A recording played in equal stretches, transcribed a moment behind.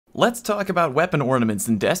Let's talk about weapon ornaments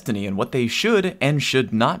in Destiny and what they should and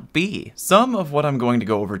should not be. Some of what I'm going to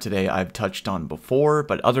go over today I've touched on before,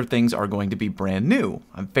 but other things are going to be brand new.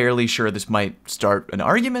 I'm fairly sure this might start an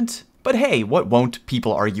argument, but hey, what won't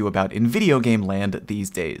people argue about in video game land these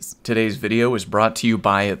days? Today's video is brought to you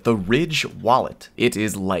by the Ridge Wallet. It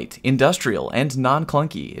is light, industrial, and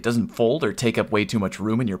non-clunky. It doesn't fold or take up way too much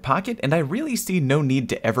room in your pocket, and I really see no need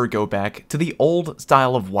to ever go back to the old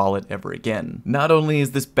style of wallet ever again. Not only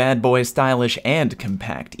is this bad boy stylish and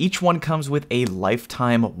compact, each one comes with a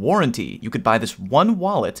lifetime warranty. You could buy this one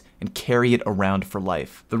wallet and carry it around for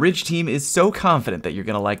life. The Ridge team is so confident that you're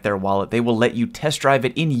gonna like their wallet, they will let you test drive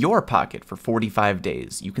it in your pocket for 45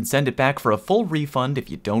 days. You can send it back for a full refund if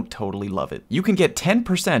you don't totally love it. You can get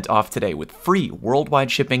 10% off today with free worldwide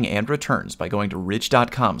shipping and returns by going to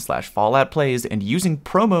ridge.com/falloutplays and using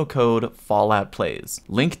promo code falloutplays.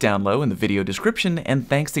 Link down low in the video description, and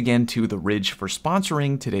thanks again to the Ridge for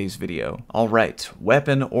sponsoring today's video. Alright,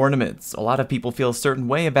 weapon ornaments. A lot of people feel a certain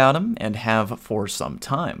way about them, and have for some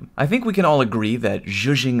time. I think we can all agree that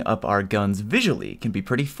zhuzhing up our guns visually can be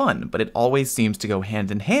pretty fun, but it always seems to go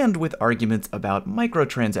hand in hand with arguments about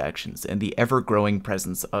microtransactions and the ever-growing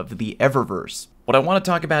presence of the Eververse. What I want to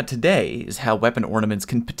talk about today is how weapon ornaments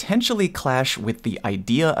can potentially clash with the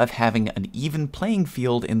idea of having an even playing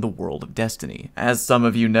field in the world of Destiny. As some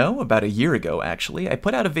of you know, about a year ago actually, I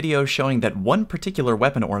put out a video showing that one particular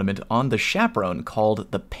weapon ornament on the Chaperone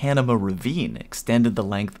called the Panama Ravine extended the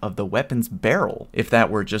length of the weapon's barrel. If that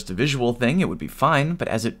were just a visual thing, it would be fine, but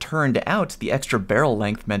as it turned out, the extra barrel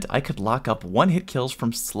length meant I could lock up one-hit kills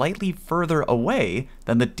from slightly further away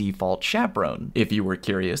than the default Chaperone. If you were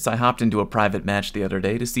curious, I hopped into a private match the other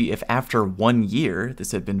day to see if after 1 year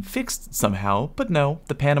this had been fixed somehow, but no,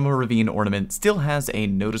 the Panama Ravine Ornament still has a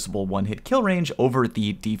noticeable one-hit kill range over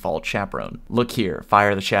the default Chaperone. Look here,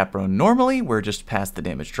 fire the Chaperone normally, we're just past the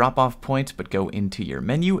damage drop-off point, but go into your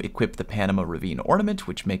menu, equip the Panama Ravine Ornament,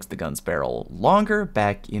 which makes the gun's barrel longer,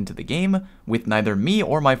 back into the game, with neither me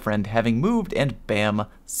or my friend having moved, and bam,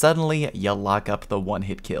 suddenly you lock up the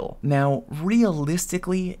one-hit kill. Now,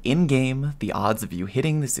 realistically, in-game, the odds of you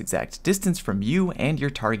hitting this exact distance from you and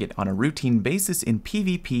your target on a routine basis in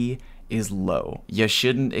PvP is low. You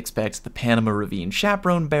shouldn't expect the Panama Ravine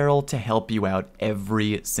Chaperone barrel to help you out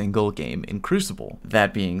every single game in Crucible.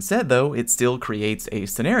 That being said though, it still creates a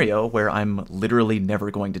scenario where I'm literally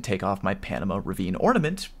never going to take off my Panama Ravine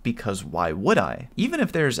Ornament, because why would I? Even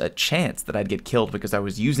if there's a chance that I'd get killed because I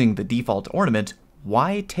was using the default ornament,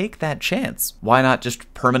 why take that chance? Why not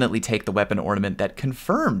just permanently take the weapon ornament that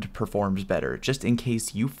confirmed performs better, just in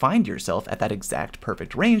case you find yourself at that exact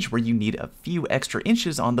perfect range where you need a few extra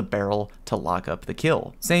inches on the barrel to lock up the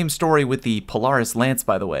kill? Same story with the Polaris Lance,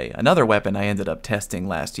 by the way, another weapon I ended up testing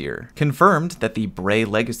last year. Confirmed that the Bray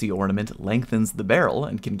Legacy ornament lengthens the barrel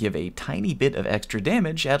and can give a tiny bit of extra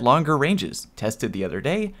damage at longer ranges. Tested the other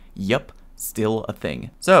day, yup, still a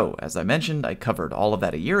thing. So, as I mentioned, I covered all of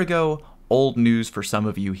that a year ago. Old news for some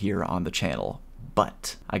of you here on the channel.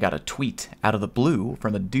 But I got a tweet out of the blue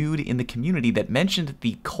from a dude in the community that mentioned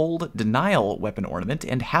the Cold Denial weapon ornament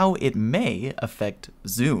and how it may affect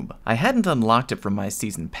zoom. I hadn't unlocked it from my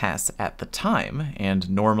season pass at the time, and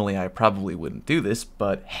normally I probably wouldn't do this,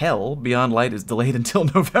 but hell, Beyond Light is delayed until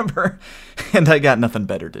November, and I got nothing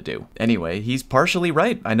better to do. Anyway, he's partially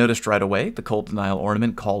right. I noticed right away the Cold Denial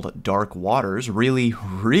ornament called Dark Waters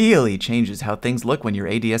really changes how things look when you're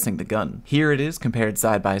ADSing the gun. Here it is compared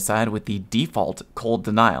side by side with the default Cold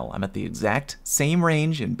Denial. I'm at the exact same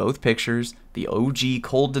range in both pictures. The OG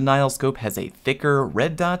Cold Denial scope has a thicker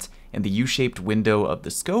red dot, and the U-shaped window of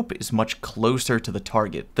the scope is much closer to the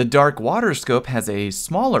target. The Dark Water scope has a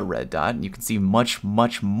smaller red dot, and you can see much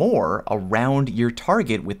more around your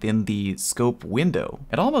target within the scope window.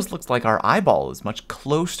 It almost looks like our eyeball is much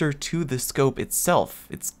closer to the scope itself.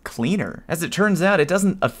 It's cleaner. As it turns out, it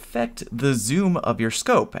doesn't affect the zoom of your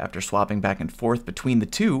scope. After swapping back and forth between the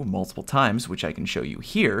two multiple times, which I can show you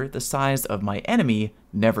here, the size of my enemy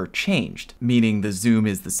never changed, meaning the zoom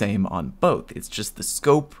is the same on both. It's just the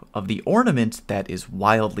scope of the ornament that is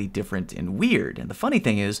wildly different and weird. And the funny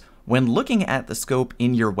thing is, when looking at the scope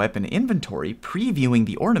in your weapon inventory, previewing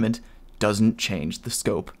the ornament doesn't change the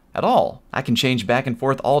scope at all. I can change back and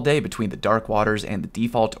forth all day between the Dark Waters and the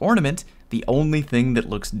default ornament. The only thing that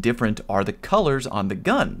looks different are the colors on the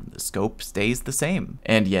gun. The scope stays the same.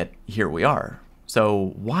 And yet, here we are.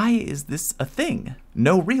 So why is this a thing?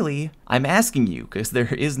 No, really, I'm asking you, because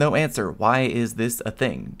there is no answer. Why is this a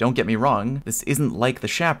thing? Don't get me wrong, this isn't like the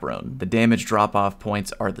Chaperone. The damage drop-off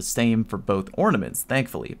points are the same for both ornaments,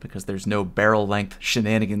 thankfully, because there's no barrel length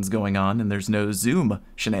shenanigans going on and there's no zoom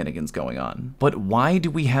shenanigans going on. But why do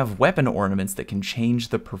we have weapon ornaments that can change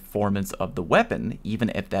the performance of the weapon, even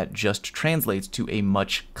if that just translates to a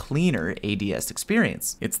much cleaner ADS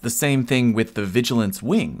experience? It's the same thing with the Vigilance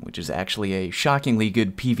Wing, which is actually a shockingly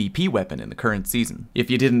good PvP weapon in the current season. If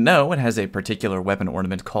you didn't know, it has a particular weapon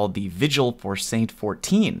ornament called the Vigil for Saint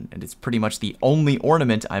 14, and it's pretty much the only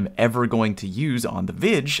ornament I'm ever going to use on the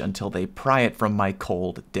Vig until they pry it from my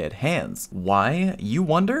cold, dead hands. Why, you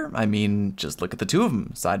wonder? I mean, just look at the two of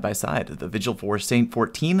them, side by side. The Vigil for Saint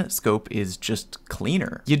 14 scope is just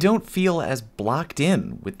cleaner. You don't feel as blocked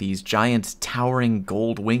in with these giant, towering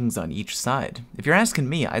gold wings on each side. If you're asking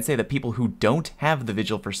me, I'd say that people who don't have the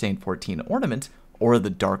Vigil for Saint 14 ornament or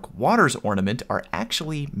the Dark Waters Ornament are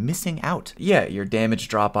actually missing out. Yeah, your damage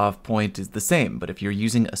drop-off point is the same, but if you're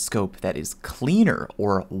using a scope that is cleaner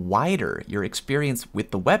or wider, your experience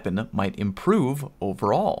with the weapon might improve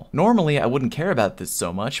overall. Normally, I wouldn't care about this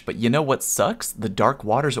so much, but you know what sucks? The Dark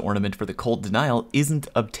Waters Ornament for the Cold Denial isn't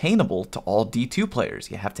obtainable to all D2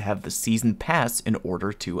 players. You have to have the Season Pass in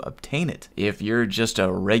order to obtain it. If you're just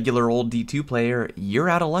a regular old D2 player, you're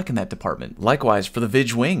out of luck in that department. Likewise for the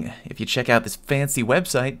Vig Wing. If you check out this fancy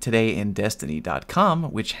website,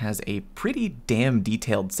 todayindestiny.com, which has a pretty damn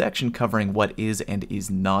detailed section covering what is and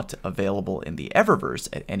is not available in the Eververse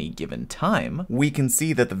at any given time, we can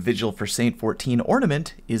see that the Vigil for Saint 14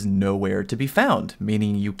 ornament is nowhere to be found,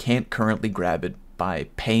 meaning you can't currently grab it by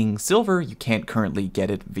paying silver, you can't currently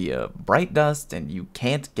get it via Bright Dust, and you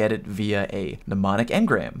can't get it via a mnemonic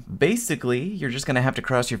engram. Basically, you're just gonna have to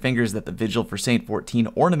cross your fingers that the Vigil for Saint 14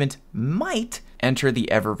 ornament might enter the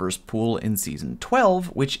Eververse pool in Season 12,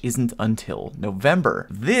 which isn't until November.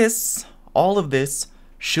 All of this,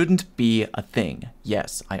 shouldn't be a thing.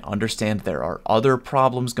 Yes, I understand there are other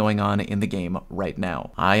problems going on in the game right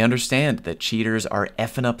now. I understand that cheaters are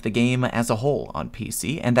effing up the game as a whole on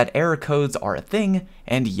PC, and that error codes are a thing,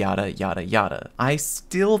 and yada yada yada. I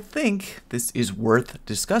still think this is worth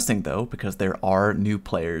discussing though, because there are new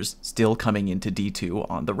players still coming into D2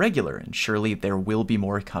 on the regular, and surely there will be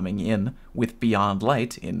more coming in with Beyond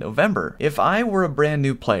Light in November. If I were a brand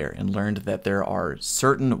new player and learned that there are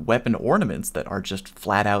certain weapon ornaments that are just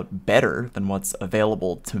flat out better than what's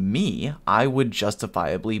available to me, I would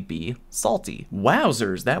justifiably be salty.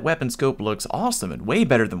 Wowzers, that weapon scope looks awesome and way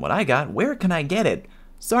better than what I got. Where can I get it?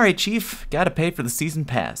 Sorry, Chief, gotta pay for the season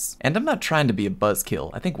pass. And I'm not trying to be a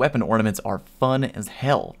buzzkill. I think weapon ornaments are fun as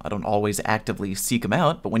hell. I don't always actively seek them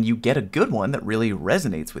out, but when you get a good one that really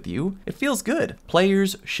resonates with you, it feels good.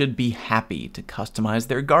 Players should be happy to customize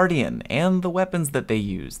their Guardian and the weapons that they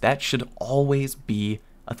use. That should always be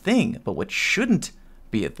a thing, but what shouldn't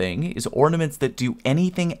be a thing is ornaments that do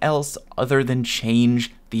anything else other than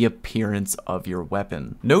change the appearance of your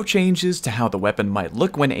weapon. No changes to how the weapon might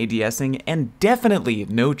look when ADSing, and definitely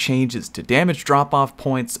no changes to damage drop-off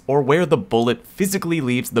points or where the bullet physically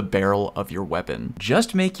leaves the barrel of your weapon.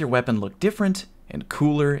 Just make your weapon look different and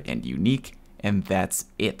cooler and unique, and that's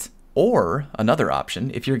it. Or, another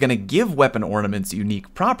option, if you're gonna give weapon ornaments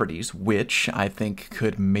unique properties, which I think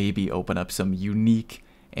could maybe open up some unique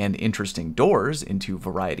and interesting doors into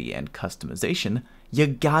variety and customization, you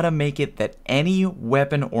gotta make it that any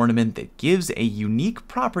weapon ornament that gives a unique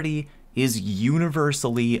property is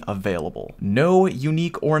universally available. No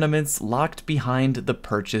unique ornaments locked behind the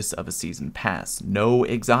purchase of a season pass. No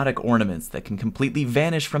exotic ornaments that can completely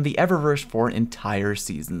vanish from the Eververse for entire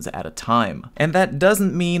seasons at a time. And that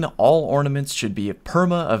doesn't mean all ornaments should be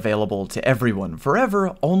perma available to everyone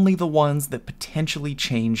forever, only the ones that potentially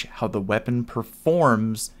change how the weapon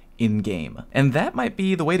performs in-game. And that might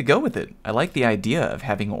be the way to go with it. I like the idea of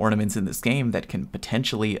having ornaments in this game that can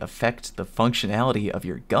potentially affect the functionality of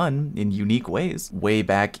your gun in unique ways. Way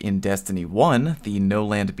back in Destiny 1, the No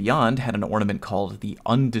Land Beyond had an ornament called the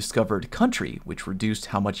Undiscovered Country, which reduced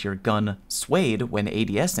how much your gun swayed when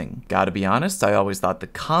ADSing. Gotta be honest, I always thought the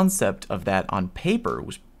concept of that on paper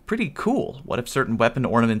was pretty cool. What if certain weapon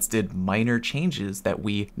ornaments did minor changes that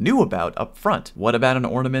we knew about up front? What about an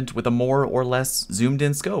ornament with a more or less zoomed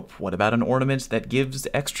in scope? What about an ornament that gives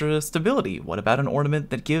extra stability? What about an ornament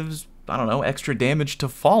that gives, I don't know, extra damage to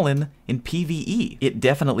Fallen in PvE? It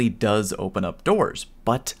definitely does open up doors,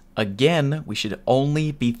 but again, we should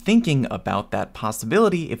only be thinking about that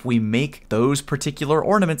possibility if we make those particular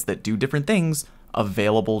ornaments that do different things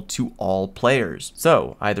available to all players.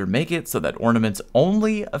 So either make it so that ornaments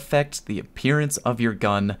only affect the appearance of your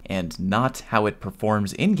gun and not how it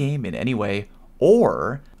performs in-game in any way,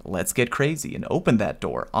 or let's get crazy and open that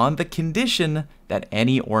door on the condition that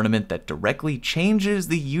any ornament that directly changes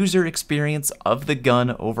the user experience of the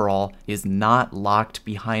gun overall is not locked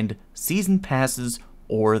behind season passes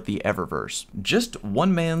or the Eververse. Just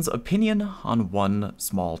one man's opinion on one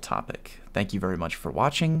small topic. Thank you very much for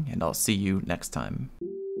watching, and I'll see you next time.